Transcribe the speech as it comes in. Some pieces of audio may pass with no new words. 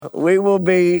We will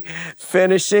be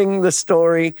finishing the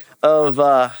story of,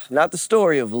 not the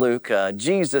story of Luke,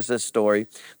 Jesus' story,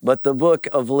 but the book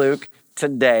of Luke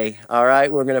today. All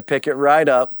right, we're going to pick it right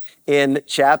up in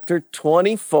chapter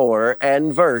 24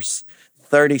 and verse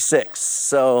 36.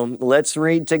 So let's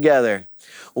read together.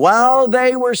 While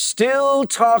they were still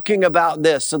talking about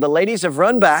this, so the ladies have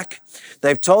run back.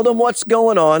 They've told them what's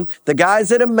going on. The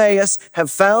guys at Emmaus have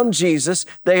found Jesus.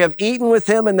 They have eaten with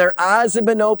him and their eyes have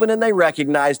been opened and they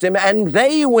recognized him. And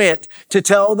they went to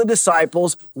tell the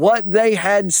disciples what they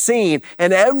had seen.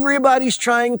 And everybody's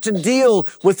trying to deal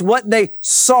with what they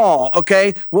saw,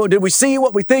 okay? Well, did we see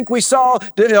what we think we saw?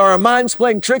 Are our minds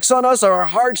playing tricks on us? Are our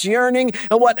hearts yearning?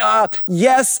 And what,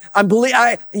 yes,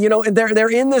 they're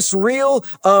in this real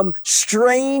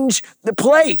strange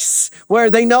place where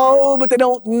they know, but they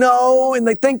don't know, and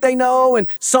they think they know, and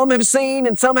some have seen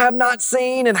and some have not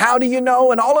seen, and how do you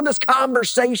know? And all of this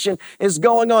conversation is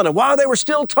going on. And while they were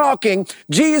still talking,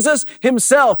 Jesus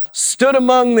himself stood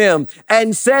among them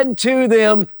and said to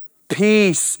them,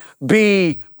 "Peace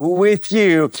be with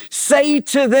you." Say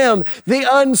to them, the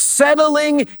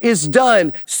unsettling is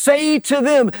done. Say to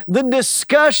them, the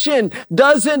discussion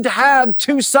doesn't have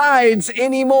two sides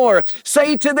anymore.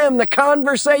 Say to them, the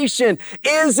conversation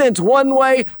isn't one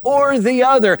way or the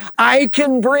other. I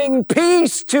can bring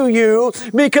peace to you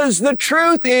because the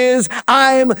truth is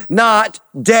I'm not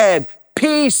dead.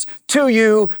 Peace to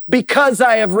you because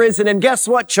I have risen. And guess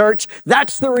what, church?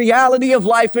 That's the reality of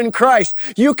life in Christ.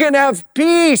 You can have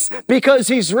peace because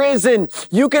he's risen.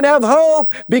 You can have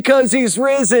hope because he's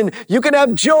risen. You can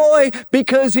have joy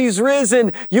because he's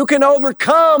risen. You can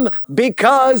overcome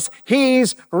because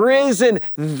he's risen.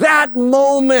 That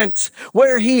moment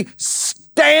where he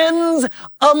stands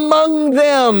among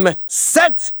them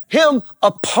sets him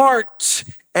apart,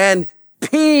 and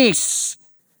peace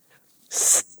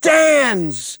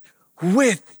stands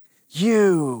with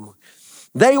you.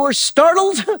 They were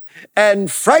startled and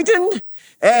frightened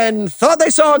and thought they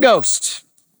saw a ghost.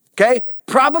 Okay?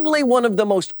 Probably one of the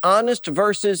most honest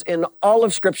verses in all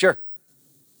of Scripture.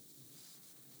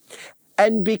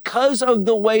 And because of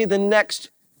the way the next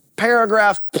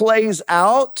paragraph plays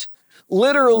out,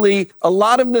 literally, a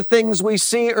lot of the things we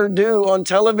see or do on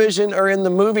television or in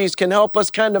the movies can help us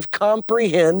kind of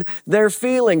comprehend their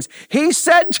feelings. He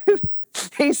said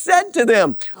to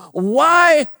them,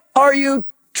 "Why are you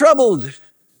troubled?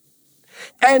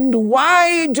 And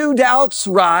why do doubts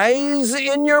rise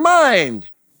in your mind?"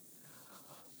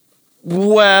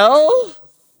 Well,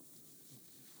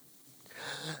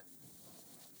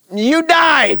 you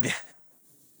died.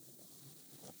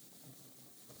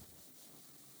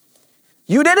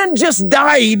 You didn't just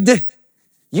died.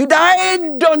 You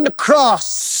died on the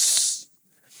cross.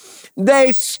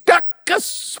 They stuck a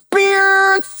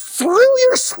spear through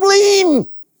your spleen.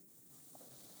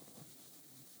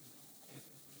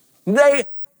 They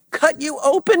cut you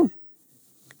open.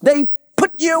 They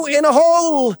put you in a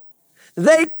hole.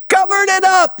 They covered it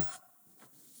up.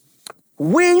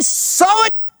 We saw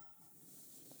it.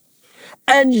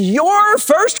 And your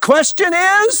first question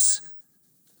is,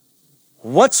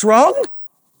 what's wrong?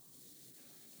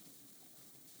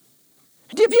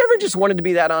 Have you ever just wanted to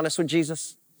be that honest with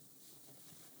Jesus?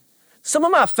 Some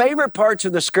of my favorite parts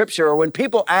of the scripture are when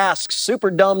people ask super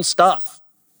dumb stuff.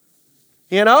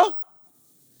 You know?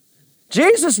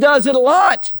 Jesus does it a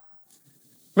lot.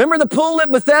 Remember the pool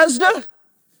at Bethesda?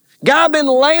 Guy been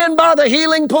laying by the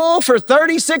healing pool for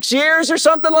 36 years or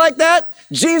something like that.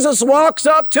 Jesus walks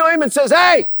up to him and says,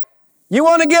 "Hey, you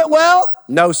want to get well?"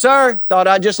 "No, sir. Thought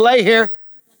I'd just lay here."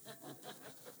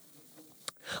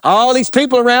 All these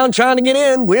people around trying to get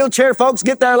in. Wheelchair folks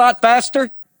get there a lot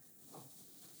faster.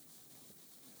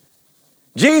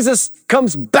 Jesus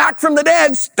comes back from the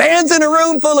dead, stands in a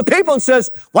room full of people and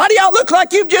says, "Why do y'all look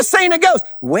like you've just seen a ghost?"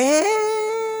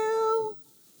 Well,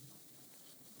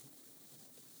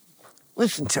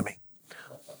 listen to me.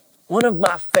 One of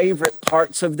my favorite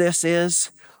parts of this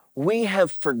is we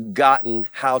have forgotten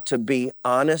how to be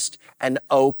honest and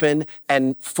open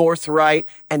and forthright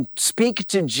and speak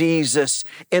to Jesus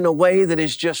in a way that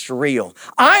is just real.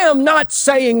 I am not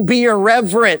saying be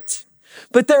irreverent.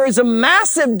 But there is a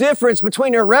massive difference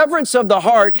between irreverence of the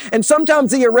heart and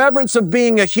sometimes the irreverence of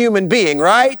being a human being,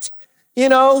 right? You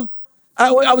know,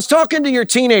 I was talking to your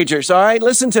teenagers, all right?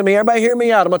 Listen to me. Everybody hear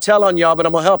me out. I'm going to tell on y'all, but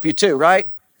I'm going to help you too, right?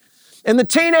 And the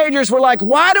teenagers were like,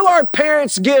 why do our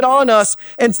parents get on us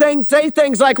and say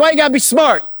things like, why you got to be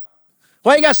smart?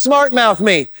 Why you got to smart mouth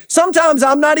me? Sometimes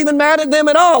I'm not even mad at them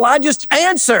at all. I just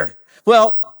answer.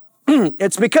 Well,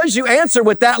 it's because you answer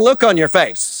with that look on your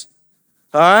face,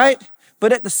 all right?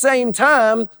 But at the same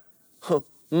time,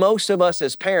 most of us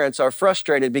as parents are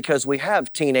frustrated because we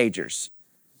have teenagers,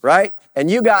 right?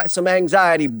 And you got some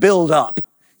anxiety build up.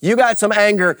 You got some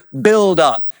anger build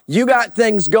up. You got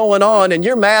things going on and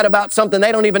you're mad about something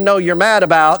they don't even know you're mad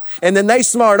about. And then they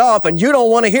smart off and you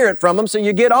don't want to hear it from them, so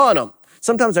you get on them.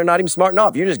 Sometimes they're not even smarting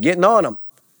off. You're just getting on them.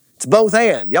 It's both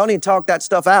and. Y'all need to talk that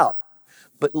stuff out.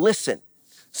 But listen,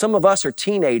 some of us are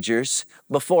teenagers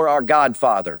before our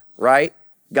Godfather, right?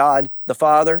 God the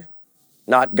Father,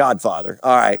 not Godfather.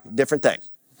 All right, different thing.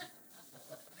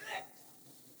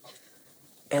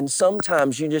 And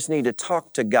sometimes you just need to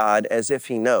talk to God as if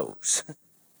he knows.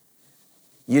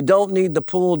 You don't need to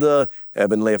pull the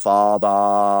Heavenly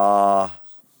Father.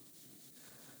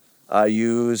 I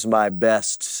use my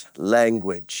best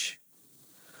language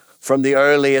from the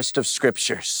earliest of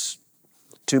scriptures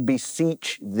to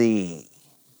beseech thee.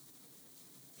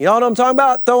 You know what I'm talking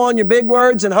about? Throw on your big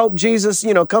words and hope Jesus,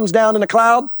 comes down in a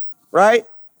cloud, right?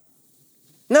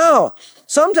 No,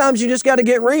 sometimes you just got to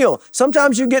get real.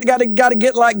 Sometimes you got to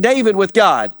get like David with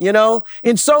God,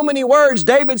 In so many words,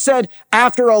 David said,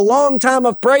 after a long time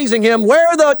of praising him,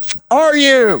 where the are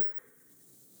you?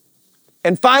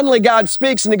 And finally God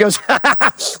speaks and he goes,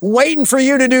 waiting for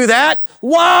you to do that?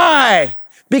 Why?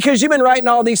 Because you've been writing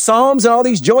all these psalms and all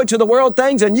these joy to the world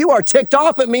things and you are ticked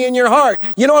off at me in your heart.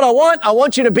 You know what I want? I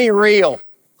want you to be real.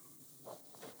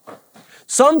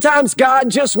 Sometimes God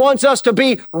just wants us to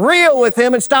be real with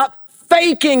him and stop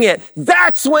faking it.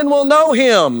 That's when we'll know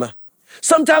him.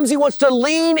 Sometimes he wants to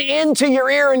lean into your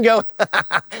ear and go,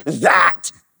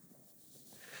 that.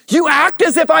 You act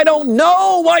as if I don't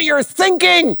know what you're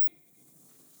thinking.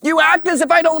 You act as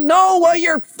if I don't know what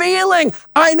you're feeling.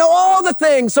 I know all the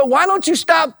things. So why don't you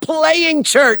stop playing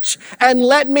church and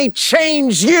let me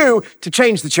change you to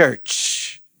change the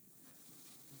church?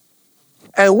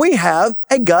 And we have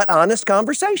a gut honest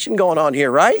conversation going on here,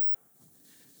 right?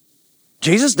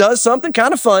 Jesus does something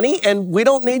kind of funny and we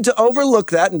don't need to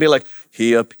overlook that and be like,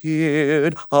 he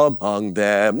appeared among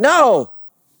them. No.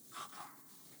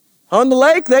 On the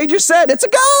lake, they just said, it's a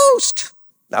ghost.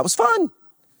 That was fun.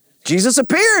 Jesus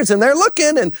appears and they're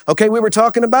looking and okay, we were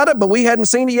talking about it, but we hadn't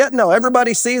seen it yet. No,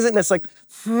 everybody sees it and it's like,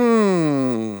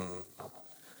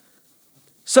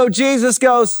 So Jesus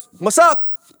goes, what's up?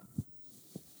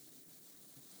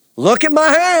 Look at my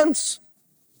hands.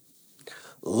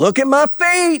 Look at my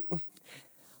feet.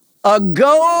 A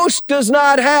ghost does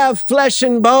not have flesh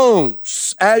and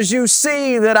bones, as you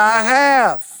see that I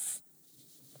have.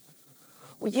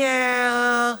 Well,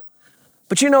 yeah.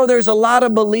 But there's a lot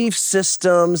of belief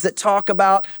systems that talk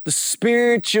about the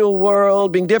spiritual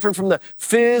world being different from the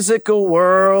physical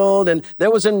world. And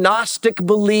there was a Gnostic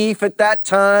belief at that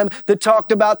time that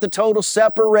talked about the total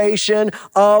separation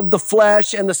of the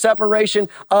flesh and the separation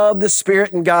of the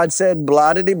spirit. And God said,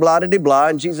 blah-de-de, blah-de-de, blah.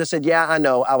 And Jesus said, yeah, I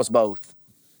know, I was both.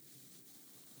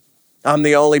 I'm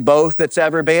the only both that's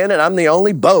ever been, and I'm the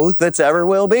only both that's ever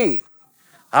will be.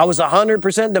 I was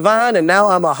 100% divine and now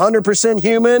I'm 100%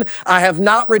 human. I have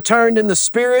not returned in the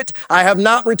spirit. I have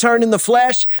not returned in the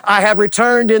flesh. I have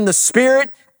returned in the spirit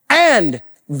and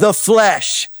the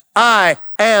flesh. I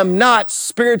am not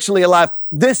spiritually alive.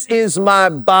 This is my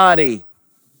body.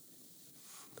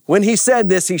 When he said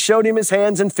this, he showed him his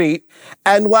hands and feet.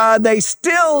 And while they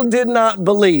still did not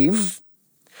believe,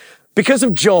 because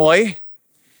of joy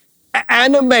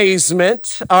and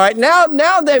amazement, all right,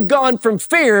 now they've gone from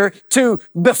fear to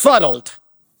befuddled.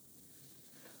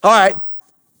 All right,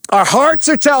 our hearts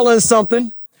are telling us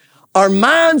something. Our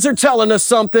minds are telling us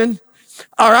something.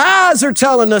 Our eyes are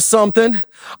telling us something.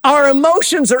 Our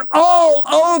emotions are all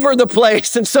over the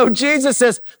place. And so Jesus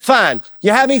says, fine,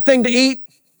 you have anything to eat?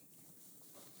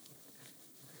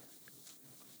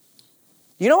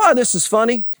 You know why this is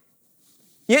funny?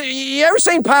 You ever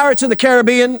seen Pirates of the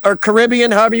Caribbean or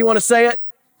Caribbean, however you want to say it?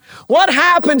 What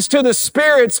happens to the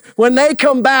spirits when they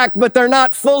come back but they're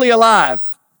not fully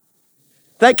alive?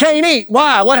 They can't eat.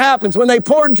 Why? What happens? When they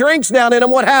pour drinks down in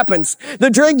them, what happens? The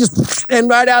drink just and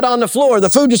right out on the floor. The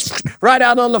food just right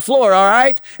out on the floor, all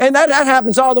right? And that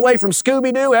happens all the way from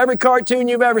Scooby-Doo, every cartoon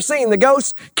you've ever seen. The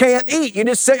ghosts can't eat. You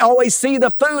just always see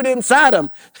the food inside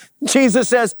them. Jesus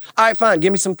says, all right, fine,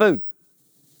 give me some food.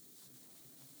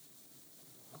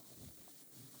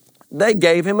 They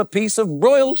gave him a piece of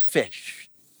broiled fish.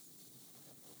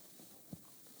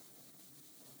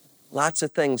 Lots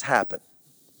of things happen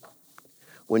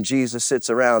when Jesus sits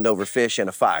around over fish in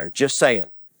a fire. Just saying.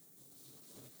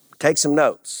 Take some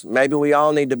notes. Maybe we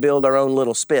all need to build our own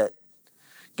little spit.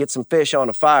 Get some fish on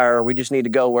a fire, or we just need to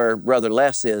go where Brother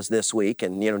Les is this week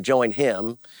and, join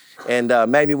him. And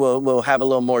maybe we'll have a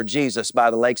little more Jesus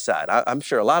by the lakeside. I'm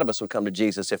sure a lot of us would come to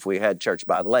Jesus if we had church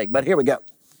by the lake. But here we go.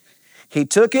 He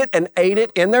took it and ate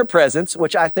it in their presence,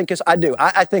 which I think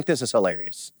I think this is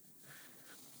hilarious.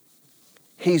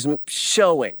 He's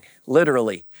showing,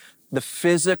 literally, the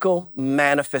physical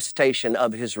manifestation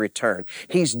of his return.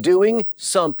 He's doing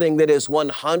something that is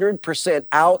 100%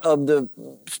 out of the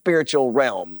spiritual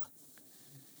realm.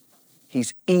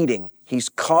 He's eating. He's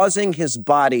causing his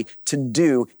body to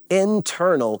do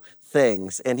internal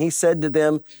things. And he said to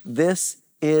them, "This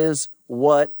is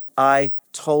what I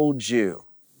told you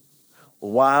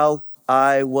while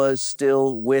I was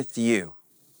still with you."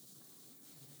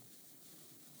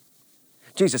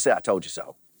 Jesus said, "I told you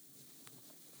so."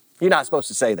 You're not supposed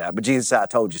to say that, but Jesus said, "I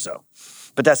told you so."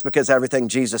 But that's because everything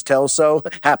Jesus tells so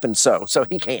happens so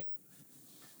he can't.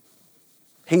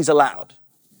 He's allowed.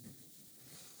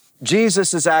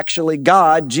 Jesus is actually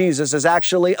God. Jesus is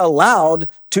actually allowed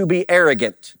to be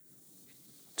arrogant.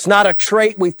 It's not a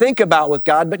trait we think about with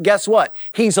God, but guess what?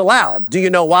 He's allowed. Do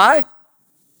you know why?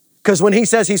 Because when he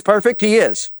says he's perfect, he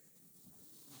is.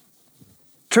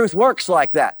 Truth works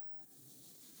like that.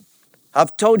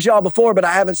 I've told y'all before, but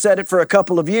I haven't said it for a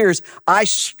couple of years. I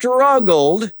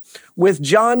struggled with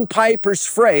John Piper's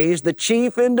phrase, "The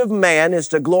chief end of man is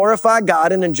to glorify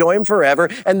God and enjoy him forever,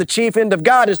 and the chief end of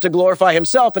God is to glorify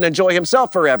himself and enjoy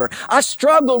himself forever." I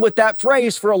struggled with that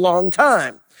phrase for a long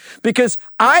time because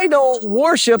I don't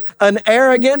worship an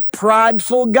arrogant,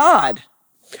 prideful God.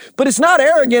 But it's not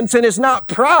arrogance and it's not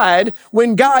pride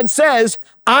when God says,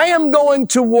 "I am going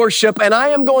to worship and I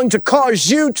am going to cause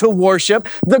you to worship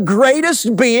the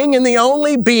greatest being and the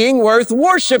only being worth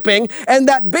worshiping, and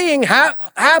that being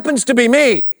happens to be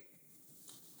me."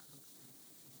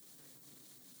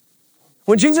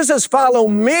 When Jesus says, "Follow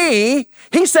me,"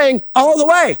 he's saying all the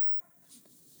way.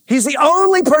 He's the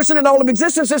only person in all of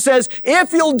existence that says,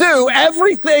 if you'll do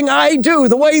everything I do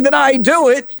the way that I do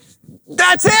it,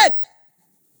 that's it.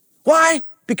 Why?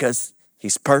 Because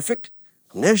he's perfect,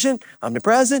 omniscient,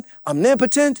 omnipresent,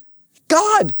 omnipotent,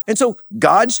 God. And so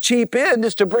God's chief end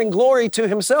is to bring glory to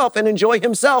himself and enjoy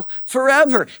himself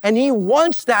forever. And he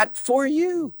wants that for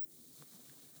you.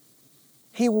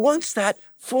 He wants that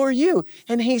for you.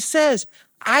 And he says,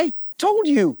 "I told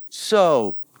you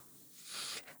so."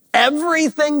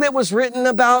 Everything that was written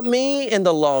about me in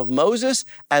the law of Moses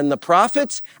and the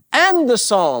prophets and the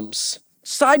Psalms.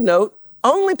 Side note,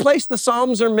 only place the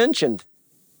Psalms are mentioned.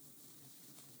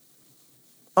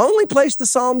 Only place the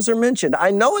Psalms are mentioned. I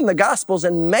know in the Gospels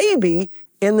and maybe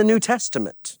in the New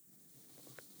Testament.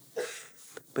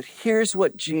 But here's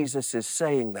what Jesus is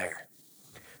saying there.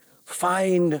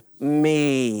 Find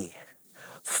me.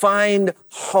 Find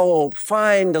hope.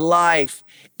 Find life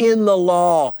in the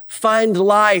law. Find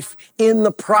life in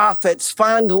the prophets.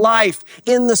 Find life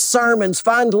in the sermons.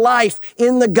 Find life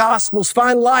in the Gospels.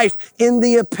 Find life in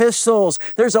the epistles.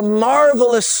 There's a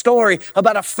marvelous story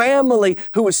about a family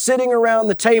who was sitting around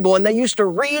the table, and they used to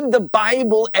read the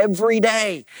Bible every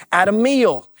day at a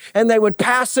meal. And they would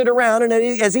pass it around, and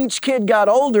as each kid got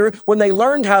older, when they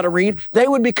learned how to read, they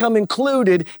would become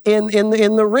included in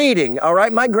the reading, all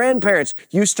right? My grandparents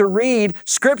used to read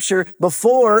Scripture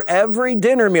before every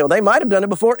dinner meal. They might have done it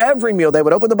before every meal. They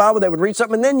would open the Bible, they would read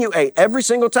something, and then you ate every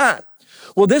single time.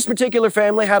 Well, this particular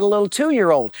family had a little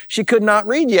 2-year-old. She could not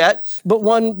read yet, but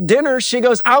one dinner, she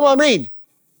goes, "I want to read."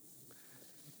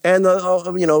 And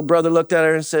the brother looked at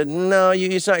her and said, "No,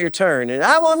 it's not your turn." And,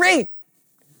 "I want to read."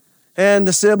 And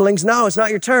the siblings, "No, it's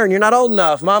not your turn. You're not old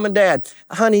enough. Mom and Dad,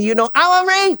 honey, I want to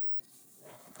read."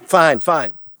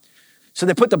 Fine. So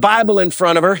they put the Bible in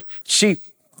front of her. She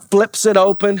flips it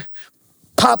open,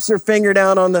 pops her finger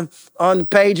down on the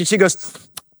page, and she goes,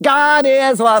 "God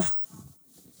is love.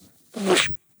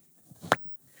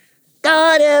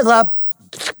 God is love.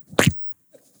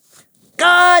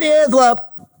 God is love."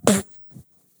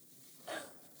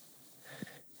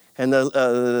 And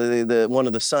the one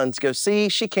of the sons goes, "See,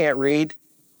 she can't read."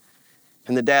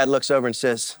 And the dad looks over and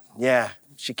says, "Yeah,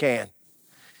 she can.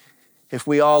 If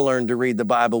we all learned to read the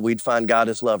Bible, we'd find God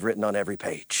is love written on every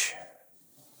page."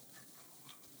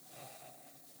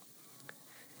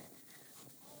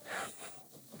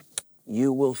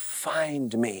 You will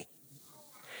find me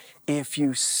if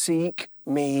you seek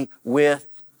me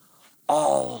with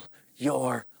all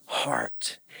your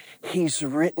heart. He's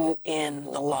written in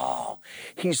the law.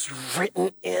 He's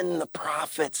written in the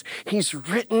prophets. He's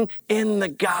written in the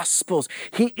Gospels.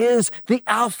 He is the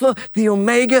Alpha, the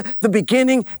Omega, the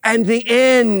beginning, and the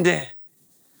end.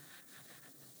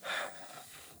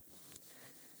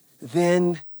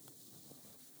 Then,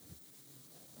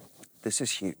 this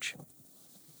is huge.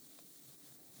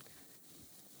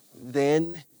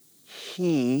 Then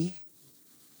he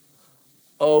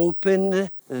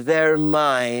opened their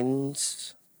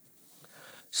minds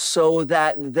so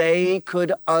that they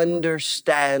could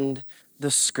understand the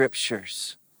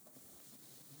Scriptures.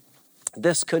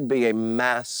 This could be a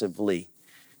massively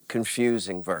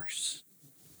confusing verse.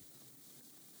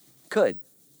 Could.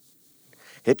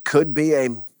 It could be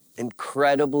an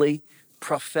incredibly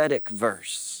prophetic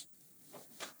verse.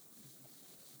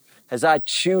 As I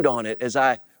chewed on it, as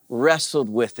I wrestled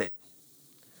with it,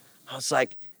 I was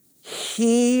like,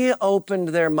 He opened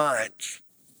their minds.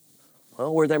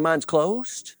 Well, were their minds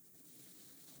closed?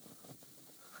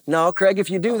 No, Craig, if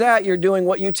you do that, you're doing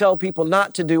what you tell people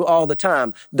not to do all the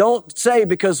time. Don't say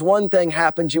because one thing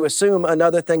happens, you assume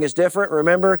another thing is different.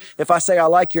 Remember, if I say I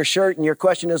like your shirt and your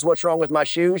question is what's wrong with my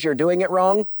shoes, you're doing it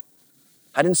wrong.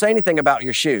 I didn't say anything about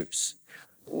your shoes.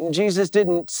 Jesus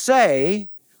didn't say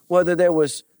whether there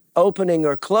was opening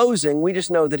or closing. We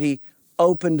just know that He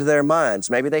opened their minds.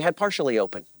 Maybe they had partially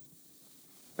open.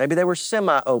 Maybe they were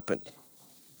semi-open.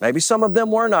 Maybe some of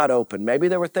them were not open. Maybe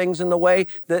there were things in the way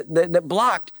that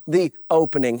blocked the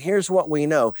opening. Here's what we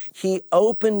know. He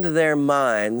opened their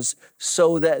minds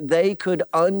so that they could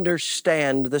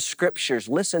understand the Scriptures.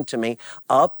 Listen to me.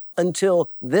 Up until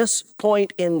this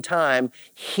point in time,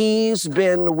 He's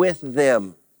been with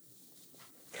them.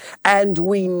 And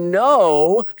we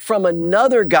know from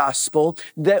another gospel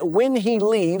that when He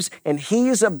leaves and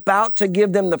He's about to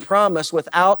give them the promise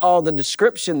without all the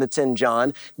description that's in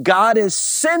John, God is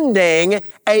sending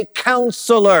a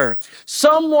counselor,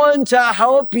 someone to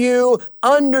help you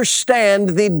understand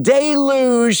the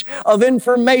deluge of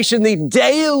information, the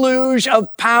deluge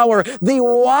of power, the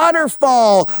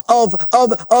waterfall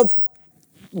of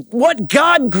what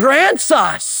God grants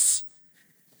us.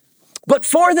 But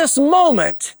for this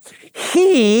moment,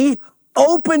 He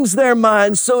opens their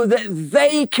minds so that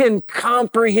they can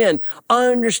comprehend,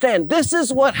 understand. This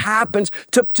is what happens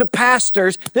to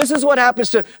pastors. This is what happens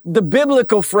to the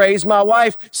biblical phrase. My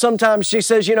wife, sometimes she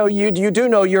says, you do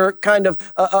know you're kind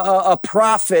of a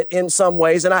prophet in some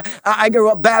ways. And I grew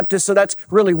up Baptist, so that's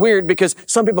really weird because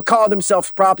some people call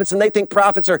themselves prophets and they think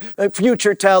prophets are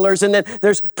future tellers. And then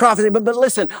there's prophecy. But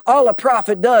listen, all a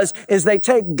prophet does is they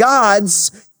take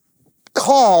God's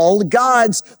call,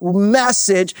 God's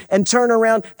message, and turn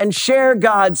around and share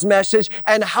God's message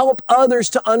and help others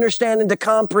to understand and to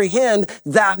comprehend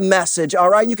that message. All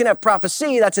right? You can have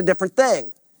prophecy. That's a different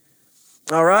thing.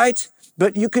 All right?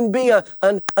 But you can be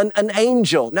an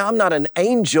angel. Now, I'm not an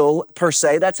angel per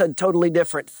se. That's a totally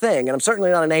different thing. And I'm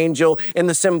certainly not an angel in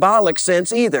the symbolic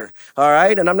sense either. All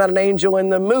right? And I'm not an angel in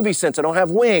the movie sense. I don't have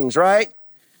wings, right?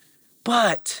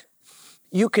 But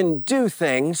you can do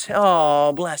things.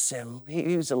 Oh, bless him.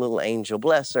 He was a little angel.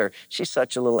 Bless her. She's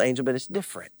such a little angel, but it's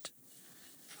different.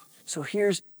 So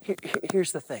here's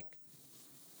the thing.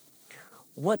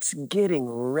 What's getting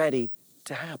ready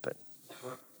to happen?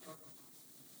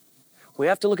 We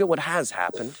have to look at what has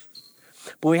happened,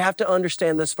 but we have to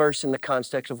understand this verse in the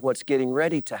context of what's getting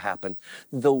ready to happen.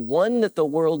 The one that the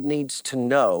world needs to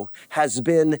know has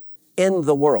been in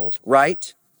the world,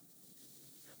 right?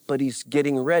 But He's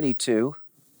getting ready to,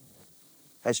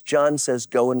 as John says,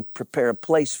 go and prepare a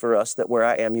place for us that where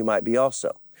I am, you might be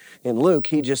also. In Luke,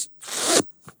 He just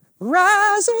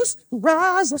rises.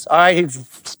 All right,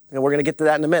 and we're going to get to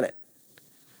that in a minute.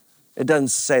 It doesn't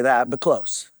say that, but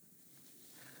close.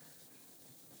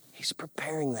 He's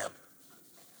preparing them.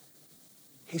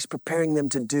 He's preparing them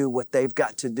to do what they've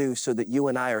got to do so that you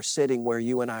and I are sitting where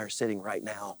you and I are sitting right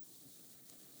now.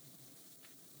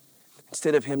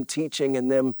 Instead of Him teaching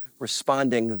and them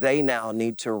responding, they now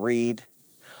need to read,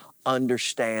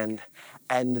 understand,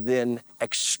 and then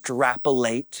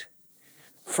extrapolate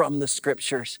from the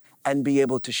Scriptures and be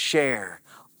able to share.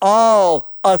 All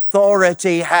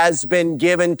authority has been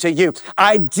given to you.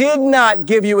 I did not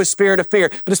give you a spirit of fear,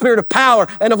 but a spirit of power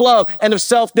and of love and of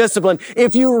self-discipline.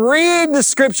 If you read the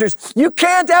Scriptures, you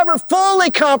can't ever fully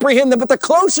comprehend them, but the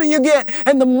closer you get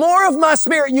and the more of my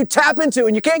Spirit you tap into,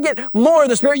 and you can't get more of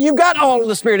the Spirit, you've got all of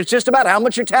the Spirit. It's just about how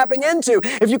much you're tapping into.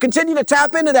 If you continue to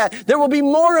tap into that, there will be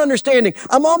more understanding.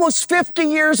 I'm almost 50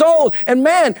 years old, and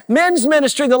man, men's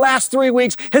ministry the last 3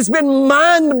 weeks has been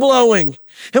mind-blowing.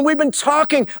 And we've been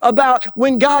talking about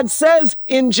when God says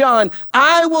in John,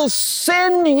 I will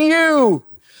send you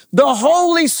the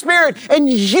Holy Spirit and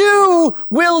you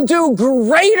will do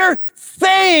greater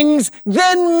things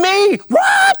than me.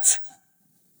 What?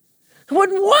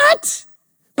 What?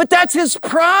 But that's His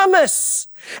promise.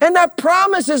 And that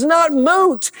promise is not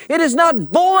moot. It is not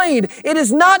void. It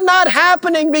is not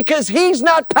happening because He's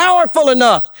not powerful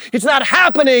enough. It's not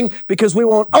happening because we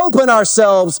won't open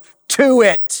ourselves to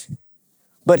it.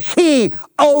 But He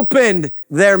opened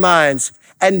their minds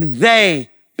and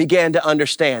they began to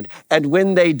understand. And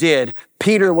when they did,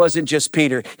 Peter wasn't just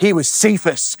Peter. He was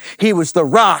Cephas. He was the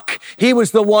rock. He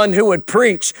was the one who would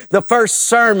preach the first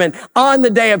sermon on the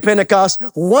day of Pentecost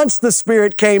once the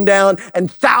Spirit came down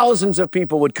and thousands of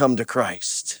people would come to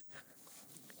Christ.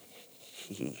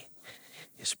 He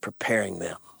is preparing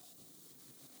them.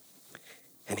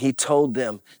 And he told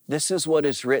them, this is what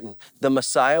is written. The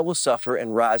Messiah will suffer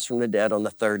and rise from the dead on the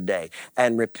third day.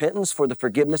 And repentance for the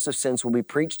forgiveness of sins will be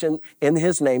preached in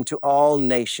his name to all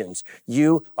nations.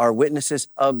 You are witnesses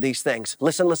of these things.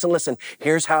 Listen, listen, listen.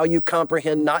 Here's how you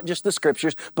comprehend not just the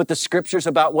scriptures, but the scriptures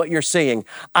about what you're seeing.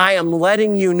 I am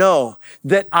letting you know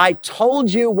that I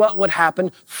told you what would happen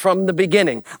from the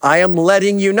beginning. I am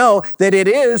letting you know that it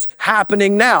is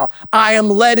happening now. I am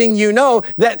letting you know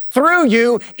that through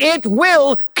you, it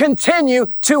will continue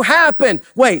to happen.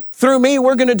 Wait, through me,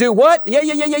 we're going to do what?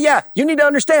 Yeah. You need to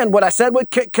understand what I said was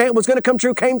going to come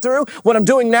true, came through. What I'm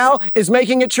doing now is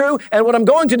making it true. And what I'm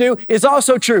going to do is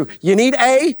also true. You need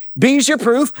A, B's your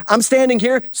proof. I'm standing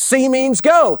here. C means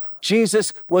go.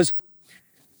 Jesus was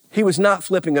not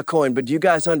flipping a coin, but do you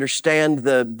guys understand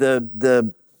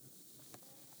the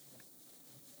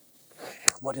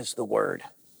what is the word?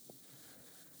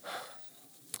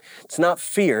 It's not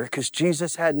fear, because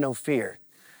Jesus had no fear.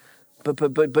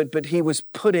 But he was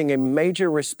putting a major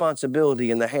responsibility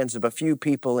in the hands of a few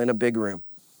people in a big room.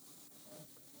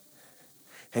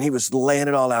 And he was laying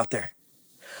it all out there.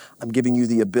 I'm giving you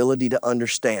the ability to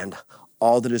understand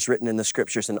all that is written in the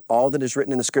scriptures. And all that is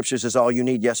written in the scriptures is all you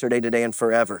need yesterday, today, and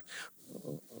forever.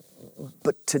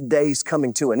 But today's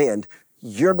coming to an end.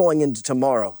 You're going into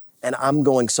tomorrow, and I'm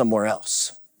going somewhere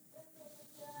else.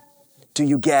 Do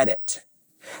you get it?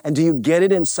 And do you get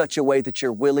it in such a way that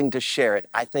you're willing to share it?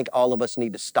 I think all of us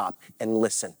need to stop and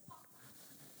listen.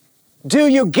 Do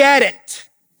you get it?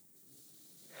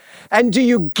 And do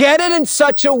you get it in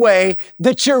such a way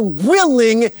that you're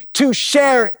willing to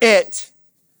share it?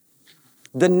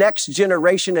 The next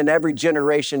generation and every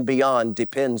generation beyond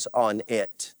depends on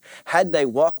it. Had they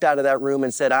walked out of that room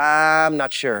and said, I'm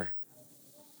not sure,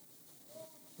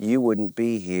 you wouldn't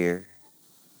be here.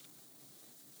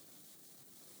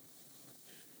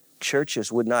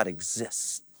 Churches would not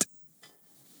exist.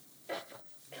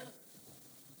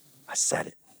 I said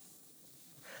it.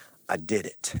 I did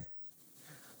it.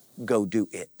 Go do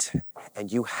it.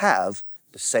 And you have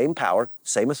the same power,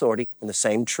 same authority, and the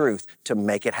same truth to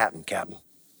make it happen, Captain.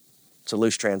 It's a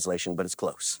loose translation, but it's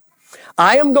close.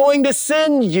 I am going to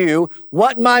send you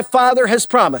what my Father has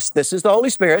promised. This is the Holy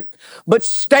Spirit. But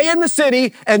stay in the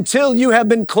city until you have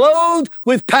been clothed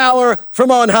with power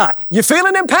from on high. You're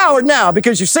feeling empowered now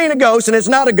because you've seen a ghost and it's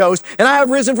not a ghost, and I have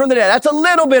risen from the dead. That's a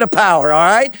little bit of power, all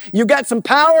right? You got some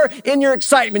power in your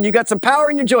excitement. You got some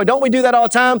power in your joy. Don't we do that all the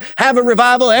time? Have a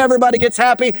revival. Everybody gets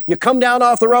happy. You come down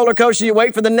off the roller coaster. You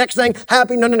wait for the next thing.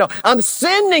 Happy. No. I'm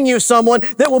sending you someone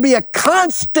that will be a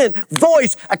constant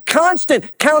voice, a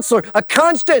constant counselor, a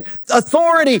constant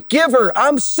authority giver.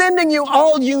 I'm sending you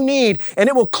all you need, and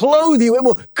it will clothe you. It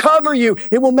will cover you.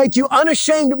 It will make you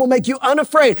unashamed. It will make you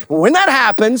unafraid. When that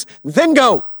happens, then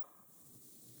go.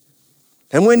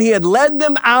 And when he had led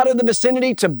them out of the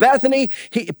vicinity to Bethany,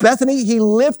 he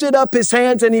lifted up his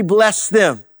hands and he blessed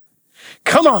them.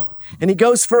 Come on. And he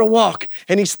goes for a walk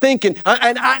and he's thinking,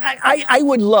 and I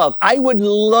would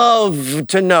love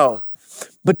to know,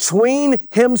 between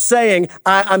him saying,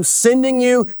 I'm sending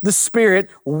you the Spirit,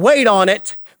 wait on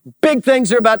it, big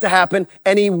things are about to happen,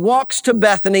 and he walks to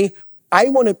Bethany. I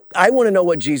want to know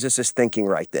what Jesus is thinking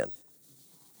right then.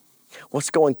 What's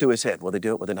going through his head? Will they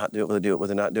do it? Will they not do it? Will they do it? Will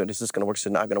they not do it? Is this going to work? Is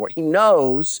it not going to work? He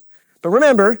knows, but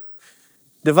remember,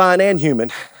 divine and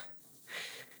human.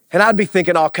 And I'd be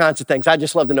thinking all kinds of things. I'd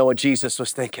just love to know what Jesus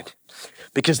was thinking.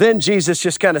 Because then Jesus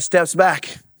just kind of steps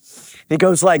back. He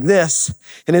goes like this,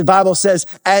 and the Bible says,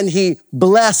 and he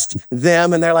blessed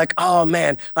them, and they're like, oh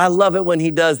man, I love it when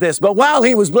he does this. But while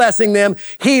he was blessing them,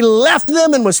 he left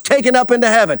them and was taken up into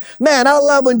heaven. Man, I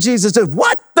love when Jesus says,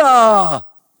 what the?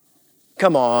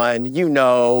 Come on, you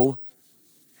know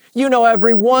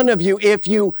every one of you if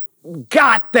you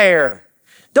got there.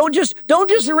 Don't just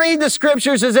read the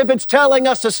scriptures as if it's telling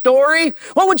us a story.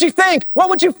 What would you think? What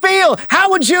would you feel? How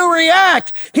would you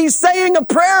react? He's saying a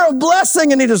prayer of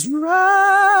blessing and he just,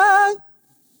 right.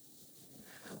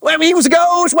 Wait, he was a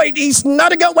ghost. Wait, he's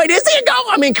not a ghost. Wait, is he a ghost?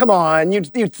 I mean, come on,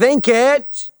 you'd think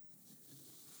it.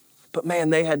 But man,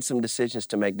 they had some decisions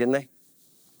to make, didn't they?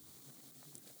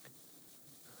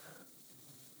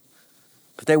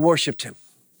 But they worshiped him.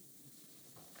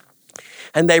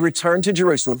 And they returned to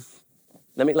Jerusalem.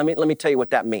 Let me tell you what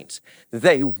that means.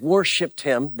 They worshiped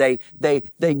him. They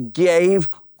gave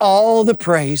all the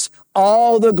praise,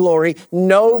 all the glory,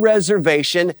 no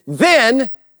reservation. Then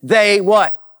they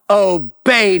what?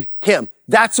 Obeyed him.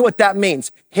 That's what that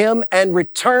means. Him and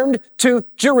returned to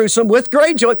Jerusalem with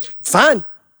great joy. Fine.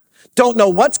 Don't know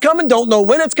what's coming. Don't know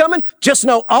when it's coming. Just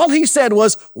know all he said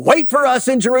was, wait for us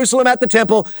in Jerusalem at the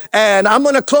temple, and I'm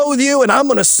going to clothe you and I'm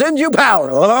going to send you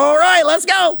power. All right, let's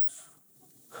go.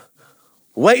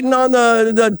 Waiting on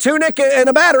the tunic and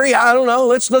a battery. I don't know.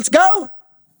 Let's go.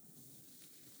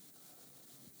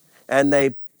 And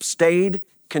they stayed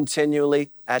continually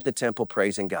at the temple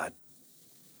praising God.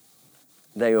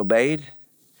 They obeyed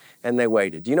and they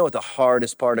waited. Do you know what the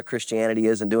hardest part of Christianity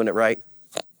is in doing it right?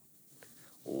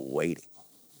 Waiting.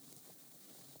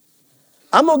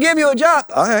 I'm going to give you a job.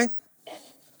 All right.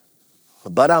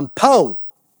 But I'm poor.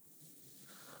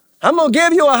 I'm going to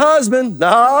give you a husband.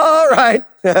 All right.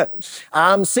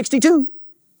 I'm 62.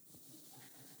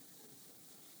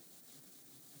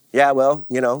 Yeah, well,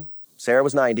 Sarah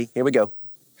was 90. Here we go.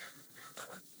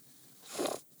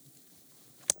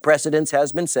 Precedence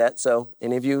has been set, so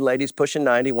any of you ladies pushing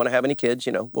 90 want to have any kids,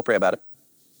 we'll pray about it.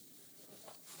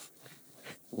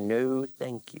 No,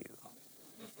 thank you.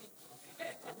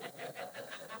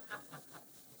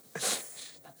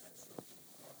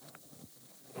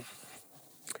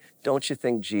 Don't you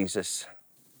think Jesus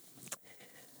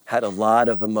had a lot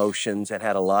of emotions and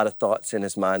had a lot of thoughts in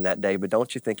his mind that day, but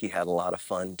don't you think he had a lot of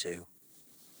fun too?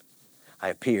 I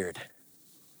appeared.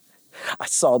 I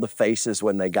saw the faces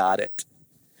when they got it.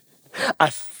 I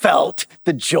felt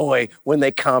the joy when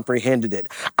they comprehended it.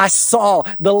 I saw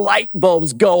the light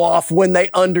bulbs go off when they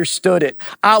understood it.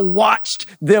 I watched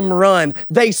them run.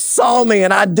 They saw me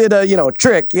and I did a,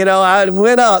 trick. I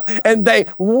went up and they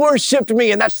worshiped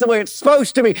me and that's the way it's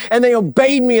supposed to be. And they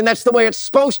obeyed me and that's the way it's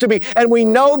supposed to be. And we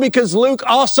know because Luke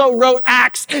also wrote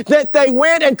Acts that they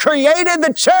went and created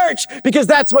the church because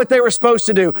that's what they were supposed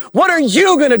to do. What are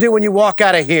you going to do when you walk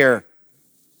out of here?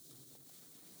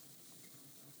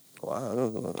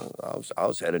 Well, I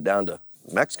was headed down to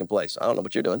Mexican place. I don't know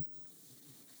what you're doing.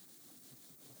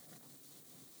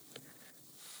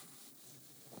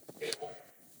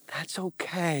 That's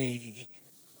okay.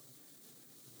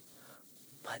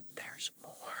 But there's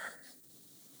more.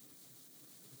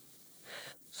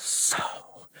 So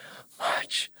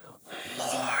much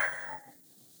more.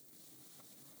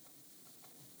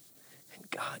 And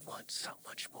God wants so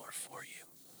much more for you.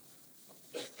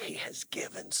 He has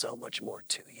given so much more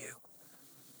to you.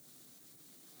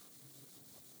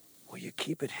 Will you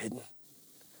keep it hidden?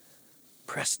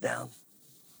 Pressed down?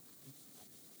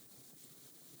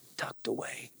 Tucked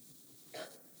away?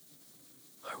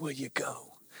 Or will you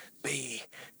go,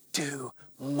 do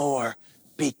more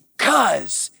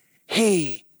because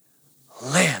he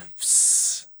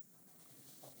lives?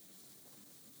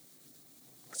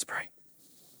 Let's pray.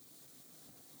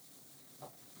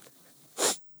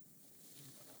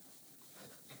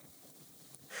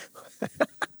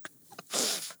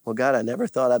 Well, God, I never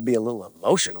thought I'd be a little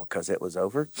emotional because it was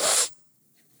over.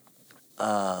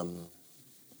 God,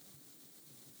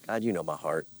 you know my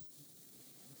heart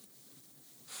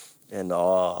and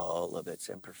all of its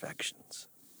imperfections.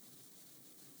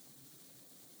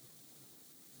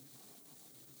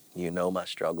 You know my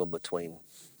struggle between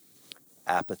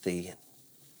apathy and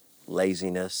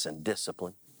laziness and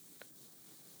discipline.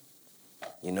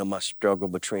 You know my struggle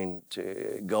between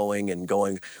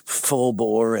going full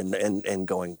bore and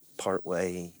going part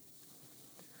way.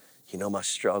 You know my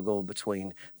struggle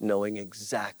between knowing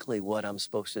exactly what I'm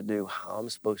supposed to do, how I'm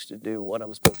supposed to do, what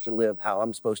I'm supposed to live, how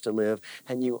I'm supposed to live.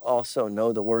 And you also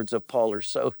know the words of Paul are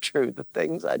so true. The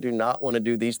things I do not want to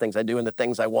do, these things I do, and the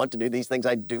things I want to do, these things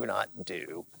I do not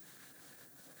do.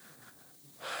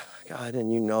 God,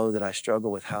 and you know that I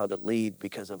struggle with how to lead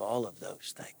because of all of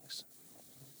those things.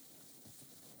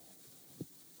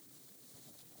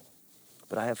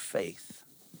 But I have faith.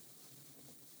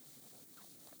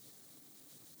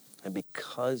 And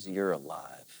because you're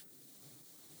alive,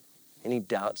 any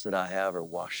doubts that I have are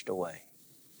washed away.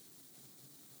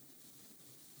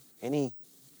 Any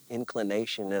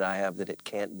inclination that I have that it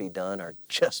can't be done are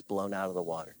just blown out of the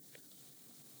water.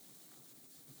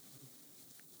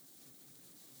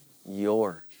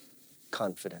 Your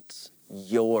confidence,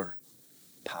 your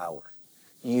power,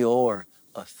 your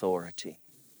authority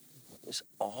is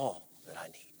all that I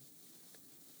need.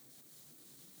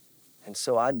 And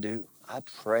so I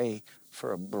pray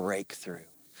for a breakthrough.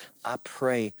 I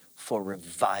pray for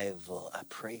revival. I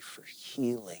pray for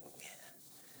healing.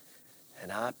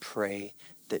 And I pray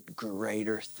that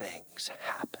greater things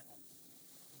happen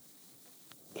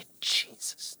in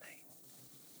Jesus' name.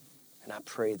 And I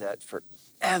pray that for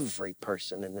every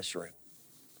person in this room.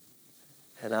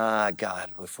 And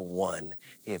God,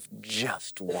 if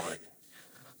just one,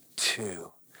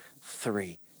 two,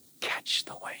 three, catch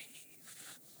the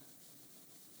wave.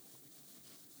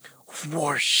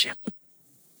 Worship,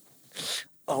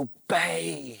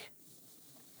 obey,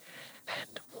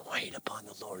 and wait upon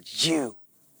the Lord. You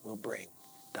will bring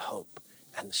the hope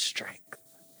and the strength,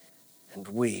 and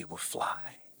we will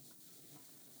fly.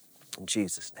 In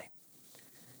Jesus' name,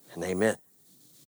 and amen.